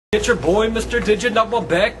It's your boy, Mr. Digit, now I'm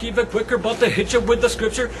back even quicker, but to hit you with the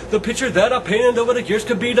scripture. The picture that I painted over the years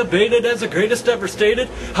could be debated as the greatest ever stated.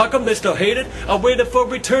 How come they still hate it? I waited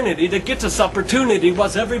for eternity to get this opportunity.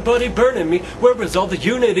 Was everybody burning me? Where was all the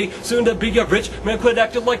unity? Soon to be a rich man, quit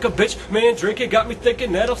acting like a bitch. Man, drinking got me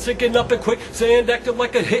thinking that I'm sinking up and quick. Sand acting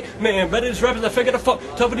like a hit man. Better these rappers that figure the fuck.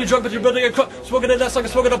 Tough when you drunk, but you're building a crop. Smoking a ass like a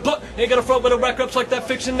smoking a butt. Ain't gonna front with a rack ups like that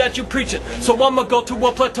fiction that you preaching. So I'ma go to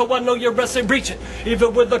a plateau, I know your rest ain't reaching.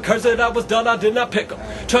 Even with the curse that I was done, I did not pick 'em.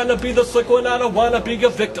 Trying to be the slick one, I don't wanna be a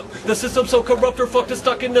victim. The system's so corrupt or fucked and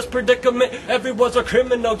stuck in this predicament. Everyone's a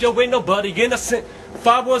criminal, yo, ain't nobody innocent.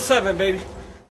 517, baby.